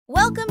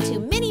Welcome to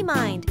Mini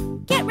Mind.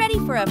 Get ready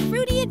for a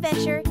fruity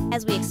adventure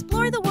as we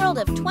explore the world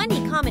of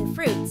 20 common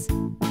fruits.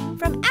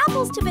 From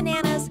apples to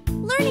bananas,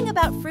 learning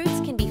about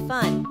fruits can be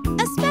fun,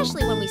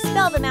 especially when we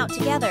spell them out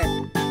together.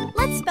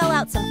 Let's spell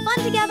out some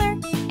fun together,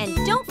 and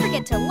don't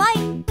forget to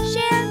like,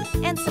 share,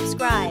 and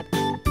subscribe.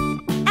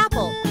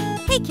 Apple.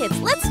 Hey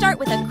kids, let's start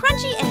with a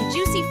crunchy and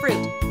juicy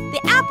fruit, the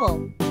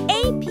apple.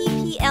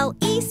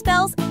 A-P-P-L-E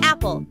spells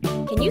apple.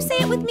 Can you say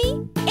it with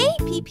me?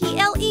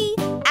 A-P-P-L-E,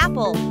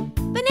 apple.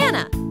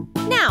 Banana.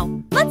 Now,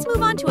 let's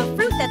move on to a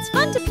fruit that's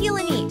fun to peel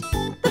and eat.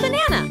 The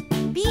banana.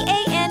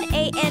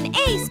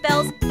 B-A-N-A-N-A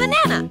spells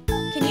banana.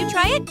 Can you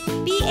try it?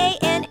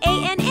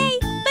 B-A-N-A-N-A,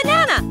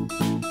 banana.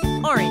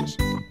 Orange.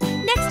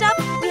 Next up,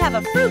 we have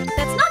a fruit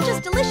that's not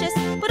just delicious,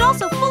 but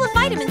also full of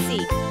vitamin C.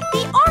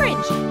 The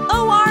orange.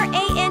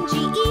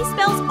 O-R-A-N-G-E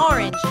spells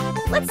orange.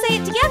 Let's say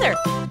it together.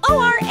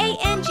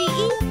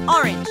 O-R-A-N-G-E,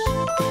 orange.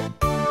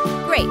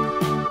 Grape.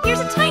 Here's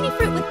a tiny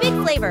fruit with big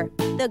flavor.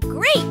 The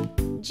grape.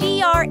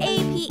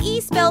 G-R-A-P-E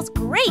spells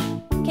grape.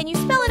 Can you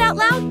spell it out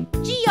loud?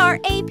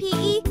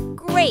 G-R-A-P-E,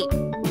 grape.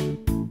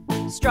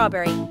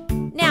 Strawberry.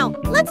 Now,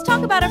 let's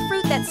talk about a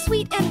fruit that's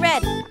sweet and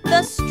red.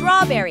 The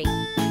strawberry.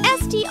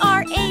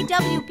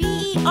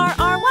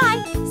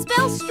 S-T-R-A-W-B-E-R-R-Y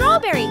spells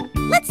strawberry.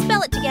 Let's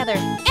spell it together.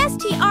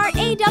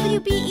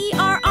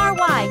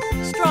 S-T-R-A-W-B-E-R-R-Y,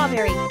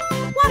 strawberry.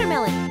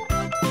 Watermelon.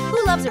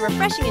 Who loves a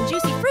refreshing and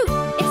juicy fruit?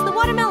 It's the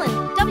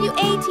watermelon.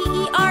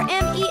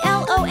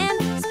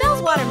 W-A-T-E-R-M-E-L-O-N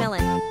spells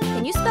watermelon.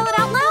 Can you spell it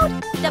out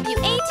loud?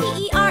 W-A-T-E-R-M-E-L-O-N,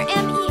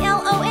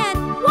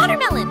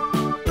 watermelon.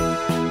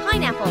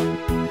 Pineapple.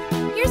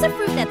 Here's a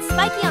fruit that's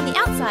spiky on the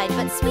outside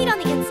but sweet on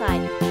the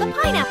inside. The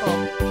pineapple.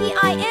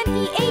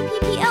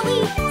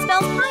 P-I-N-E-A-P-P-L-E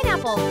spells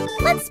pineapple.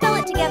 Let's spell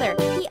it together.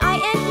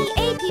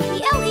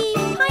 P-I-N-E-A-P-P-L-E,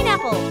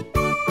 pineapple.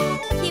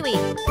 Kiwi.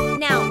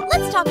 Now,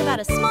 let's talk about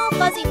a small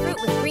fuzzy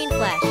fruit with green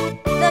flesh.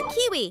 The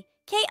kiwi.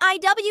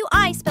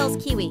 K-I-W-I spells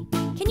kiwi.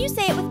 Can you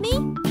say it with me?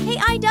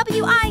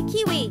 K-I-W-I,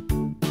 kiwi.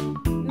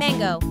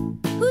 Mango.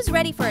 Who's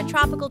ready for a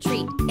tropical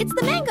treat? It's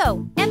the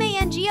mango.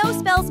 M-A-N-G-O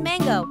spells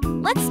mango.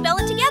 Let's spell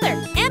it together.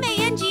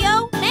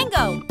 M-A-N-G-O,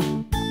 mango.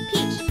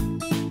 Peach.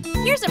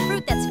 Here's a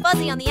fruit that's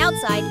fuzzy on the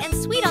outside and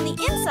sweet on the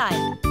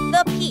inside.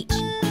 The peach.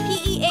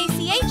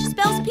 P-E-A-C-H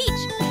spells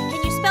peach.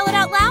 Can you spell it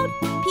out loud?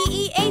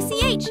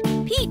 P-E-A-C-H,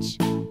 peach.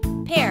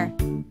 Pear.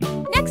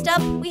 Next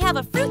up, we have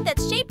a fruit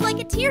that's shaped like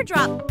a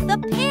teardrop. The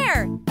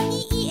pear.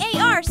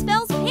 P-E-A-R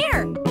spells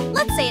pear.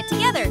 Let's say it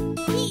together.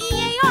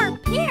 P-E-A-R,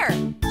 pear.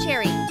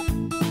 Cherry.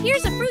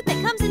 Here's a fruit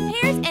that comes in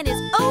pairs and is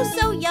oh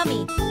so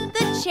yummy.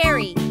 The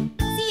cherry.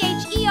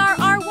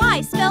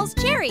 C-H-E-R-R-Y spells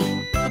cherry.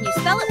 Can you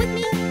spell it with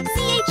me?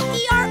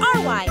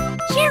 C-H-E-R-R-Y,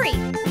 cherry.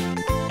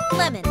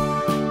 Lemon.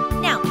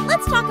 Now,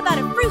 let's talk about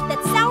a fruit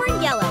that's sour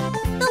and yellow.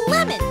 The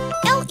lemon.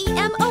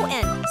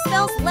 L-E-M-O-N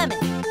spells lemon.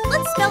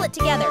 Let's spell it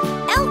together.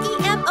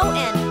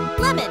 L-E-M-O-N,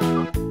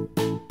 lemon.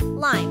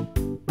 Lime.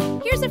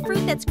 Here's a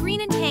fruit that's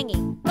green and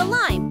tangy. The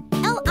lime.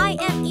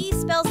 L-I-M-E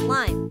spells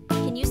lime.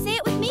 Can you say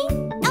it with me?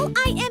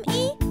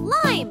 L-I-M-E,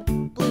 lime.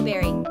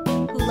 Blueberry.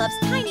 Who loves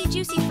tiny,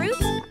 juicy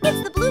fruits?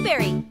 It's the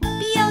blueberry.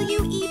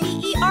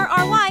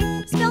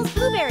 B-L-U-E-B-E-R-R-Y spells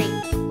blueberry.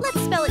 Let's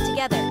spell it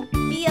together.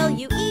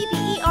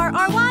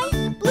 B-L-U-E-B-E-R-R-Y,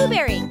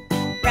 blueberry.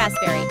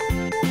 Raspberry.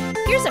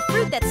 Here's a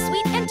fruit that's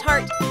sweet and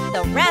tart.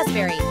 The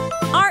raspberry.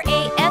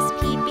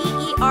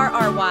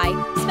 R-A-S-P-B-E-R-R-Y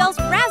spells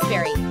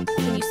raspberry.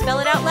 Can you spell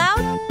it out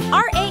loud?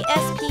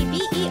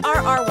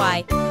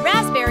 R-A-S-P-B-E-R-R-Y,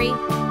 raspberry.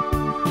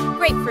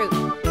 Grapefruit.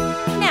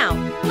 Now,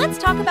 let's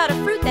talk about a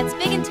fruit that's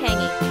big and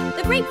tangy.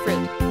 The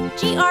grapefruit.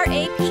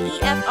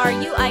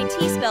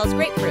 G-R-A-P-E-F-R-U-I-T spells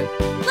grapefruit.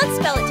 Let's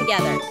spell it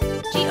together.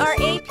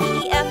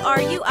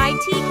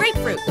 G-R-A-P-E-F-R-U-I-T,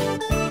 grapefruit.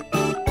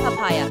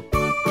 Papaya.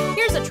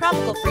 Here's a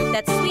tropical fruit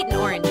that's sweet and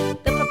orange.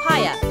 The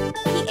papaya.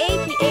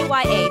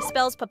 P-A-P-A-Y-A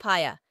spells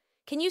papaya.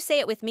 Can you say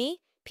it with me?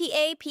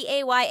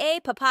 P-A-P-A-Y-A,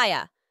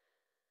 papaya.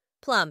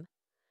 Plum.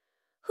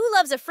 Who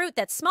loves a fruit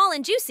that's small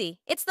and juicy?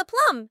 It's the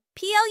plum.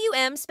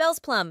 P-L-U-M spells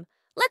plum.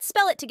 Let's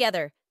spell it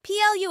together.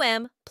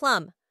 P-L-U-M,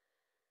 plum.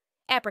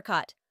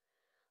 Apricot.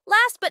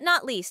 Last but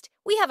not least,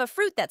 we have a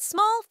fruit that's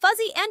small,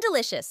 fuzzy, and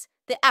delicious.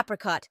 The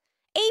apricot.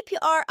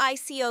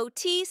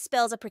 A-P-R-I-C-O-T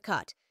spells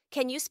apricot.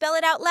 Can you spell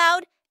it out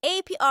loud?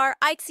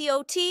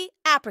 A-P-R-I-C-O-T,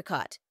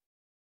 apricot.